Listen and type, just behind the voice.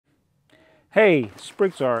Hey, it's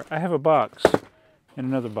BrickTsar. I have a box and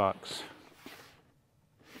another box,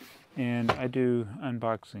 and I do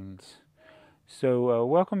unboxings. So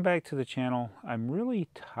welcome back to the channel. I'm really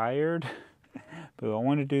tired, but I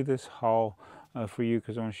want to do this haul for you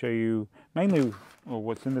because I want to show you mainly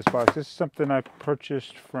what's in this box. This is something I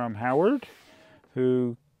purchased from Howard,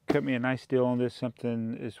 who cut me a nice deal on this.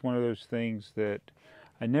 It's one of those things that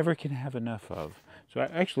I never can have enough of. So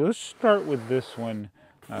actually, let's start with this one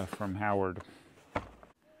from Howard. All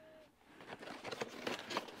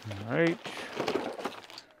right.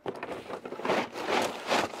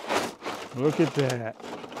 Look at that.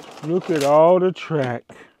 Look at all the track.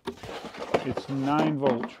 It's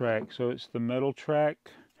 9-volt track, so it's the metal track.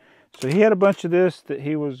 So he had a bunch of this that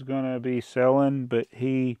he was going to be selling, but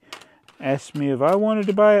he asked me if I wanted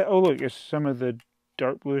to buy it. Oh, look, it's some of the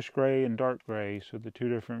dark bluish gray and dark gray, so the two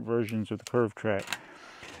different versions of the curved track.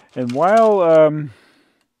 And while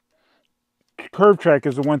curved track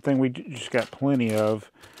is the one thing we just got plenty of,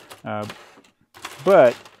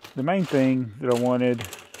 but the main thing that I wanted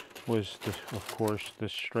was, of course, the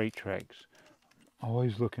straight tracks.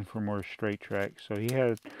 Always looking for more straight tracks. So he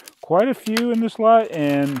had quite a few in this lot,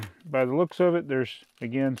 and by the looks of it, there's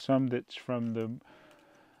again some that's from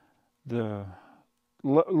the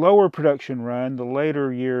lower production run. The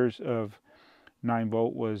later years of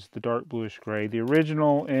 9-volt was the dark bluish gray. The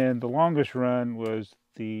original and the longest run was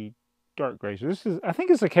the dark gray. So this is, I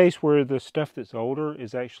think it's a case where the stuff that's older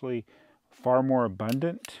is actually far more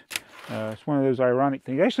abundant. It's one of those ironic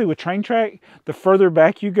things. Actually, with train track, the further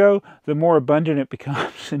back you go, the more abundant it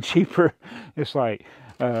becomes and cheaper. It's like,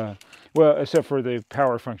 well, except for the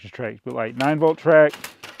power functions tracks, but like 9-volt track,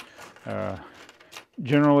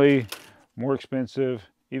 generally more expensive,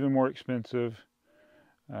 even more expensive.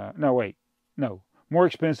 More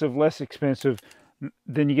expensive, less expensive.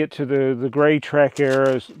 Then you get to the gray track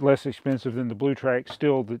era, is less expensive than the blue track.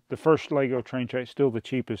 Still, the first Lego train track, still the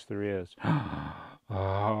cheapest there is.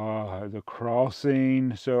 The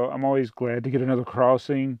crossing. So I'm always glad to get another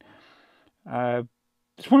crossing.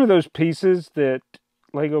 It's one of those pieces that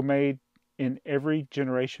Lego made in every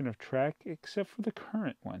generation of track except for the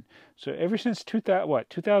current one. So ever since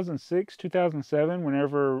 2006, 2007,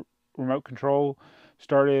 whenever remote control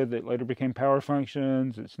started, that later became power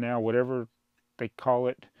functions, it's now whatever they call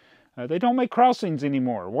it. They don't make crossings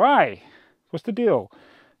anymore. Why? What's the deal?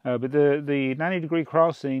 But the 90-degree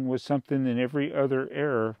crossing was something in every other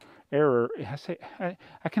era.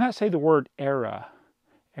 I cannot say the word era.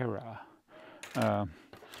 But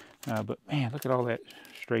man, look at all that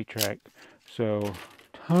straight track. So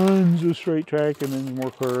tons of straight track, and then more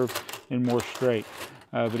curve and more straight.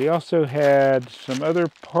 But he also had some other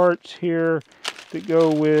parts here that go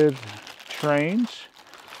with trains,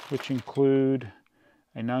 which include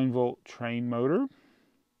a 9-volt train motor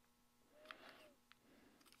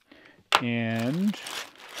and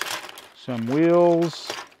some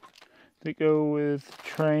wheels that go with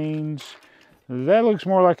trains. That looks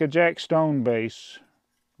more like a Jack Stone base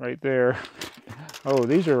right there. Oh,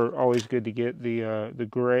 these are always good to get. The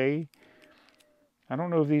gray. I don't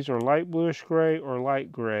know if these are light bluish gray or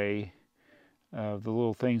light gray. The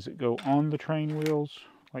little things that go on the train wheels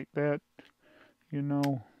like that, you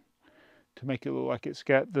know, to make it look like it's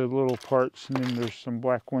got the little parts. And then there's some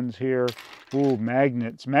black ones here. Ooh,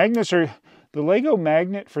 magnets. Magnets are, the Lego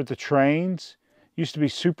magnet for the trains used to be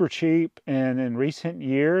super cheap, and in recent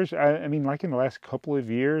years, I mean like in the last couple of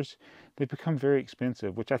years, they've become very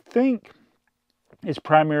expensive, which I think is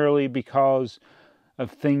primarily because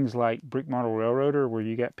of things like Brick Model Railroader, where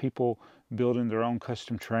you got people building their own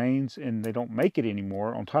custom trains and they don't make it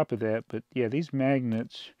anymore on top of that. But yeah, these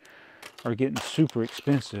magnets are getting super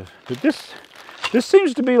expensive. But this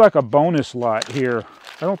seems to be like a bonus lot here.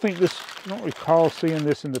 I don't recall seeing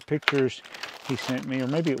this in the pictures he sent me, or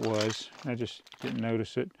maybe it was. I just didn't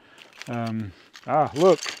notice it.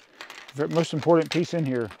 Look, the most important piece in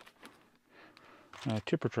here.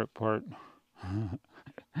 Tipper truck part.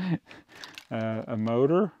 A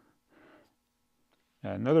motor.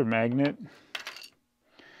 Another magnet.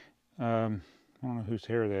 I don't know whose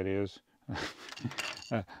hair that is.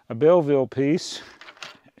 A Belleville piece.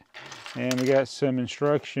 And we got some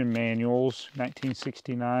instruction manuals,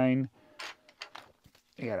 1969.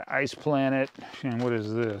 We got an ice planet. And what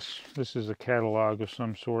is this? This is a catalog of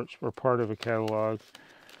some sorts, or part of a catalog.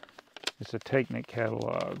 It's a Technic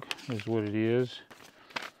catalog, is what it is.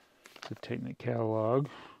 It's a Technic catalog.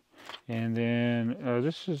 And then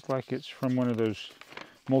this is like it's from one of those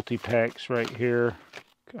multi-packs right here.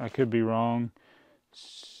 I could be wrong.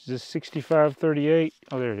 Is this 6538?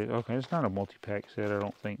 Oh, there it is. Okay, it's not a multi-pack set, I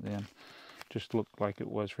don't think then. Just looked like it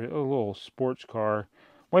was for a little sports car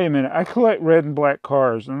Wait a minute, I collect red and black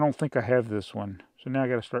cars, and I don't think I have this one. So now I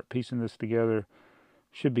got to start piecing this together.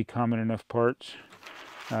 Should be common enough parts.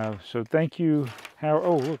 So thank you, Howard.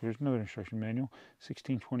 Oh, look, there's another instruction manual,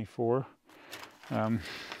 1624. And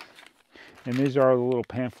these are the little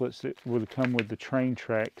pamphlets that would come with the train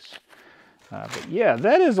tracks. But yeah,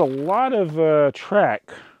 that is a lot of track.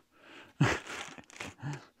 A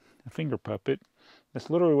finger puppet. That's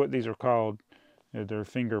literally what these are called. They're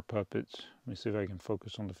finger puppets. Let me see if I can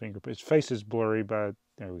focus on the finger puppets. His face is blurry, but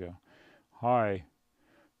there we go. Hi.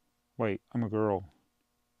 Wait, I'm a girl.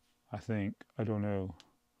 I think. I don't know.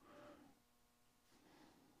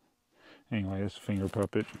 Anyway, it's a finger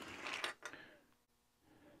puppet.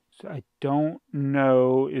 So I don't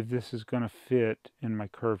know if this is going to fit in my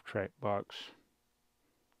curved track box.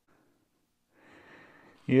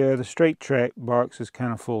 Yeah, the straight track box is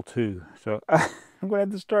kind of full too. So I'm going to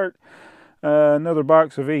have to start another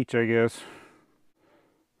box of each, I guess.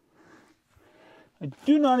 I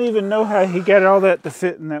do not even know how he got all that to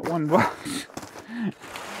fit in that one box.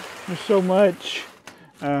 There's so much.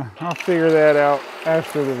 I'll figure that out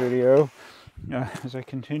after the video as I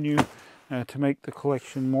continue to make the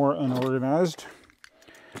collection more unorganized.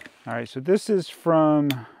 Alright, so this is from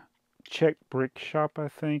Czech Brick Shop, I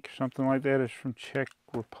think. Something like that. It's from Czech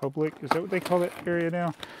Republic. Is that what they call that area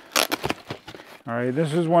now? Alright,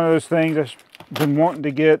 this is one of those things I've been wanting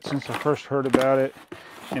to get since I first heard about it.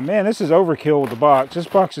 And man, this is overkill with the box. This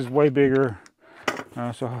box is way bigger.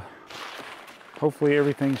 So hopefully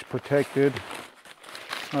everything's protected.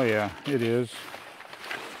 Oh yeah, it is.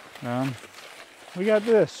 We got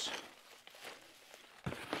this.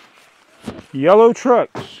 Yellow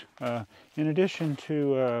trucks. In addition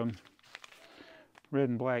to red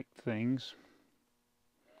and black things,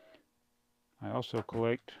 I also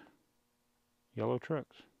collect yellow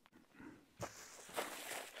trucks.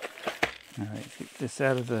 Alright, get this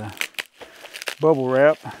out of the bubble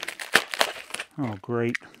wrap. Oh,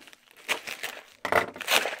 great.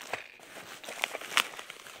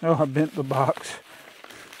 Oh, I bent the box.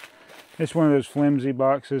 It's one of those flimsy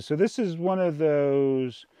boxes. So this is one of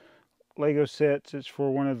those Lego sets. It's for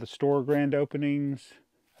one of the store grand openings.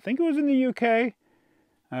 I think it was in the UK.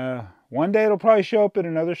 One day it'll probably show up in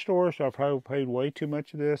another store, so I probably paid way too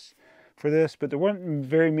much for this, but there weren't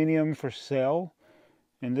very many of them for sale.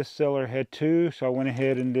 And this seller had two, so I went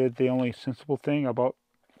ahead and did the only sensible thing. I bought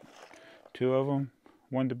two of them.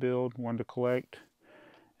 One to build, one to collect.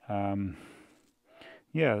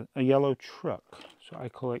 Yeah, a yellow truck. So I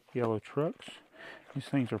collect yellow trucks. These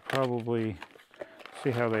things are probably,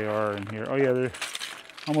 see how they are in here. Oh yeah, they're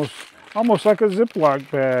almost like a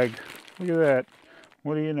Ziploc bag. Look at that.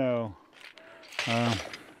 What do you know?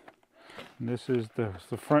 This is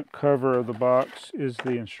the front cover of the box is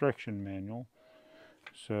the instruction manual.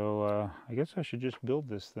 So I guess I should just build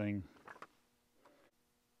this thing.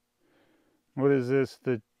 What is this?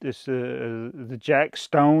 The Jack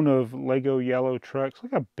Stone of Lego yellow trucks.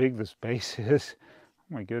 Look how big this base is.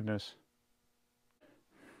 Oh my goodness.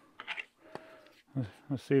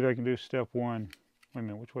 Let's see if I can do step one. Wait a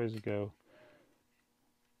minute, which way does it go?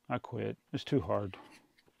 I quit. It's too hard.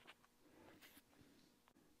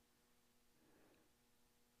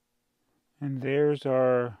 And there's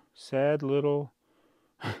our sad little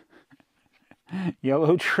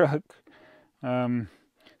yellow truck.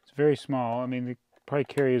 It's very small. I mean, they probably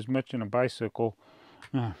carry as much in a bicycle.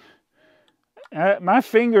 My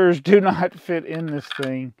fingers do not fit in this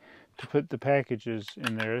thing to put the packages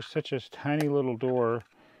in there. It's such a tiny little door.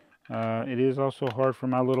 It is also hard for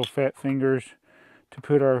my little fat fingers to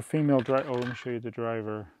put our female driver. Oh, let me show you the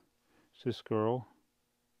driver. It's this girl.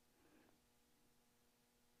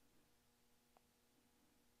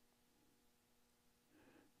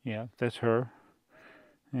 Yeah, that's her.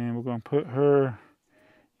 And we're going to put her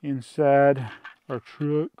inside our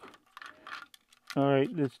truck. Alright,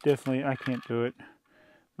 that's definitely, I can't do it.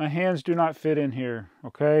 My hands do not fit in here,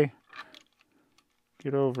 okay?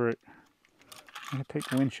 Get over it. I'm going to take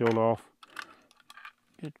the windshield off.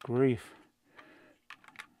 Good grief.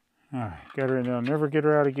 Alright, got her in there. I'll never get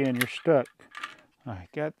her out again. You're stuck. Alright,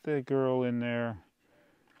 got the girl in there.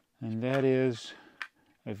 And that is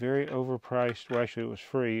a very overpriced, well actually it was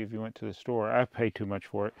free if you went to the store. I paid too much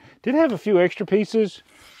for it. Did have a few extra pieces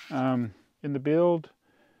in the build.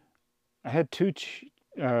 I had two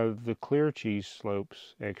the clear cheese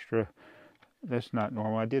slopes extra. That's not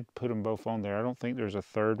normal. I did put them both on there. I don't think there's a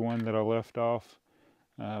third one that I left off.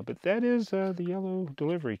 But that is the yellow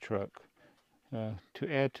delivery truck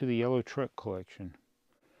to add to the yellow truck collection.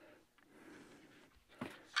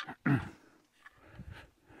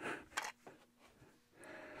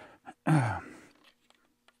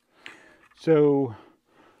 So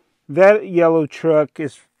That yellow truck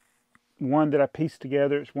is one that I pieced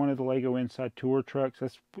together. It's one of the Lego Inside Tour trucks.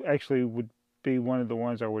 That's actually would be one of the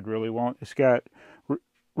ones I would really want. It's got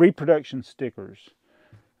reproduction stickers.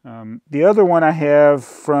 The other one I have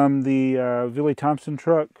from the Billy Thompson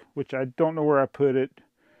truck, which I don't know where I put it.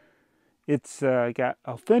 It's got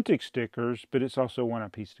authentic stickers, but it's also one I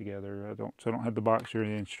pieced together. I don't have the box or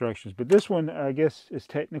any instructions. But this one, I guess, is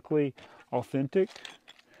technically authentic.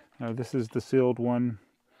 This is the sealed one,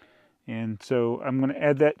 and so I'm going to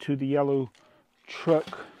add that to the yellow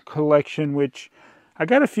truck collection, which I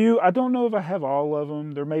got a few. I don't know if I have all of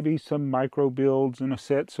them. There may be some micro builds in a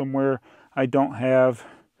set somewhere I don't have.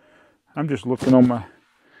 I'm just looking on my...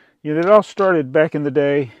 It all started back in the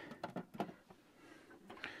day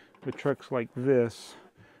with trucks like this.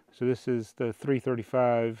 So this is the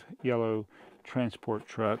 335 yellow transport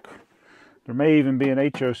truck. There may even be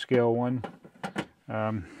an HO scale one.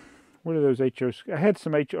 What are those HO? I had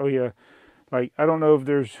some HO. Oh yeah, like I don't know if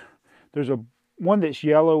there's a one that's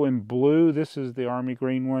yellow and blue. This is the army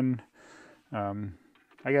green one. I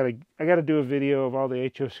gotta do a video of all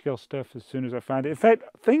the HO scale stuff as soon as I find it. In fact,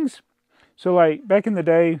 things. So like back in the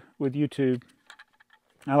day with YouTube,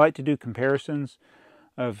 I like to do comparisons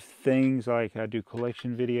of things. Like I do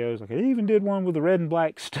collection videos. Like I even did one with the red and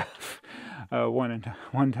black stuff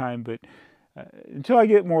one time. But until I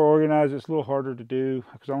get more organized, it's a little harder to do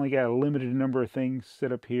because I only got a limited number of things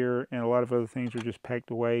set up here, and a lot of other things are just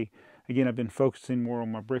packed away. Again, I've been focusing more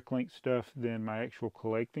on my Bricklink stuff than my actual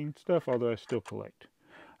collecting stuff, although I still collect.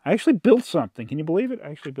 I actually built something. Can you believe it? I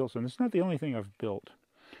actually built something. It's not the only thing I've built.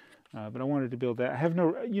 But I wanted to build that. I have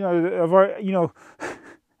no,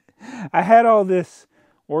 I had all this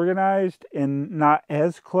organized and not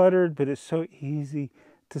as cluttered, but it's so easy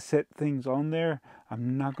to set things on there.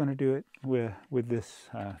 I'm not going to do it with this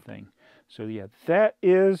thing. So yeah, that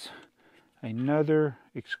is another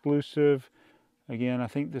exclusive. Again, I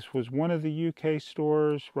think this was one of the UK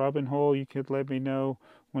stores. Robin Hull, you could let me know.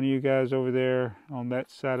 One of you guys over there on that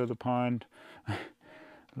side of the pond,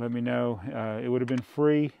 let me know. It would have been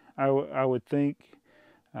free. I would think.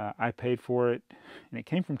 I paid for it, and it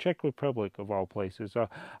came from Czech Republic of all places. I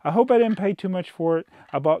hope I didn't pay too much for it.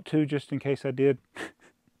 I bought two just in case I did.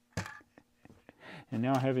 And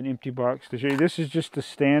now I have an empty box to show you. This is just the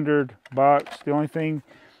standard box. The only thing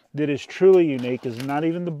that is truly unique is not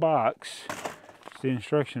even the box. It's the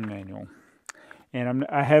instruction manual. And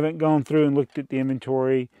I haven't gone through and looked at the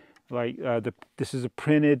inventory. Like this is a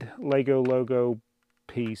printed Lego logo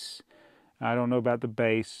piece. I don't know about the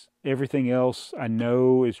base. Everything else I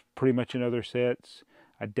know is pretty much in other sets.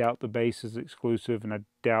 I doubt the base is exclusive, and I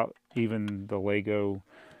doubt even the Lego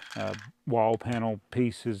wall panel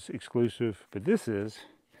piece is exclusive. But this is.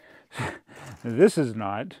 This is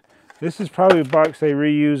not. This is probably a box they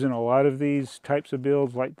reuse in a lot of these types of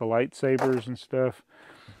builds, like the lightsabers and stuff.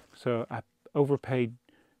 So I overpaid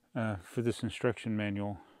for this instruction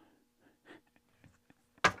manual.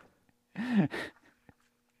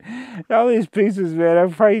 All these pieces, man,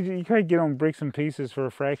 you could get on Bricks and Pieces for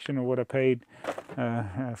a fraction of what I paid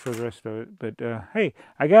for the rest of it. But hey,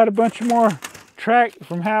 I got a bunch more track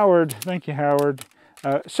from Howard. Thank you, Howard.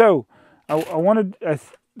 So I wanted the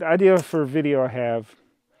idea for a video I have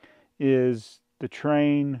is the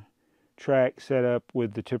train track set up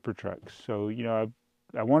with the tipper trucks. So I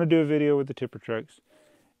want to do a video with the tipper trucks,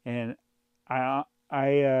 and it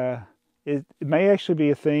may actually be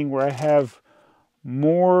a thing where I have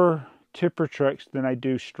more tipper trucks than I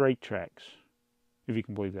do straight tracks, if you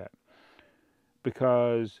can believe that,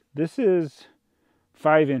 because this is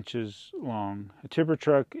 5 inches long. A tipper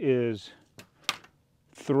truck is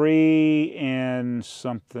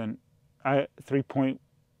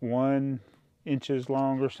 3.1 inches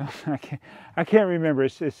long or something. I can't remember.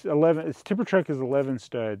 It's 11. Its tipper truck is 11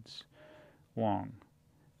 studs long.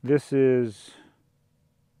 This is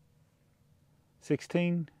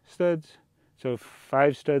 16 studs. So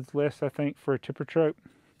 5 studs less, I think, for a tipper truck.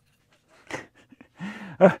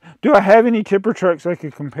 Do I have any tipper trucks I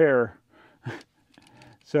could compare?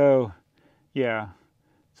 So, yeah,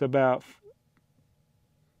 it's about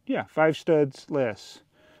 5 studs less.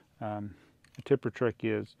 A tipper truck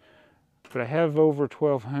is, but I have over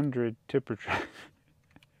 1,200 tipper trucks.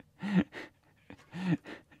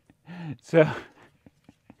 So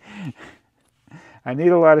I need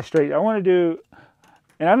a lot of straight. I want to do.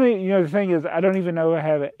 And I don't, the thing is, I don't even know I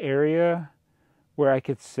have an area where I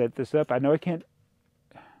could set this up. I know I can't.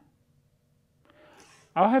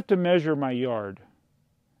 I'll have to measure my yard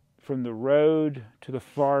from the road to the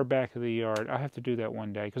far back of the yard. I'll have to do that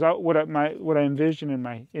one day, because what I envision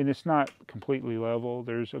and it's not completely level.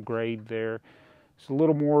 There's a grade there, It's a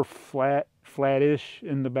little more flattish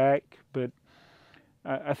in the back, but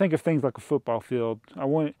I think of things like a football field.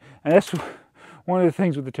 And that's one of the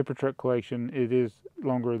things with the tipper truck collection. It is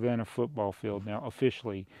longer than a football field now,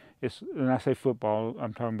 officially. When I say football,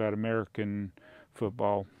 I'm talking about American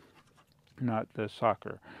football, not the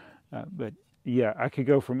soccer. But yeah, I could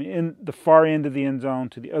go from the far end of the end zone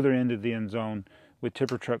to the other end of the end zone with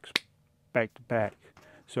tipper trucks back to back.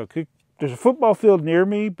 So there's a football field near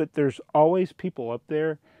me, but there's always people up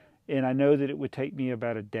there, and I know that it would take me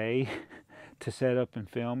about a day to set up and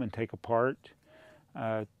film and take apart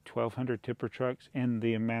 1,200 tipper trucks and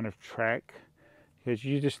the amount of track. Because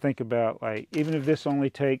you just think about, like, even if this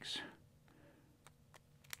only takes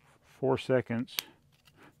 4 seconds,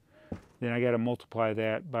 then I got to multiply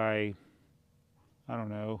that by, I don't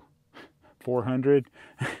know, 400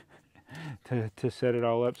 to set it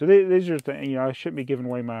all up. So these are things, you know, I shouldn't be giving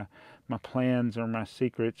away my plans or my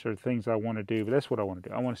secrets or things I want to do, but that's what I want to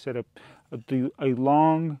do. I want to set up a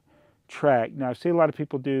long track. Now, I see a lot of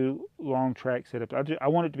people do long track setups. I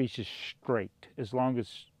want it to be just straight, as long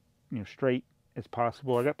as, you know, straight as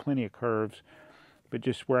possible. I got plenty of curves, but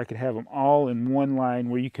just where I could have them all in one line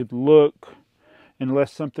where you could look,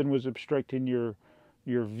 unless something was obstructing your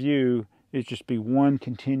view, it'd just be one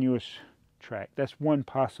continuous track. That's one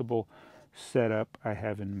possible setup I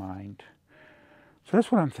have in mind. So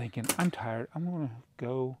that's what I'm thinking. I'm tired. I'm going to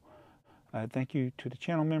go. Thank you to the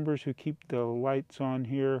channel members who keep the lights on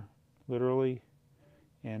here, literally.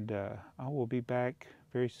 And I will be back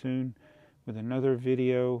very soon with another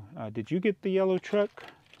video. Did you get the yellow truck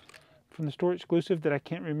from the store exclusive that I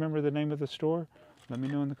can't remember the name of the store? Let me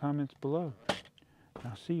know in the comments below.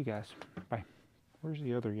 I'll see you guys. Bye. Where's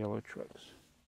the other yellow trucks?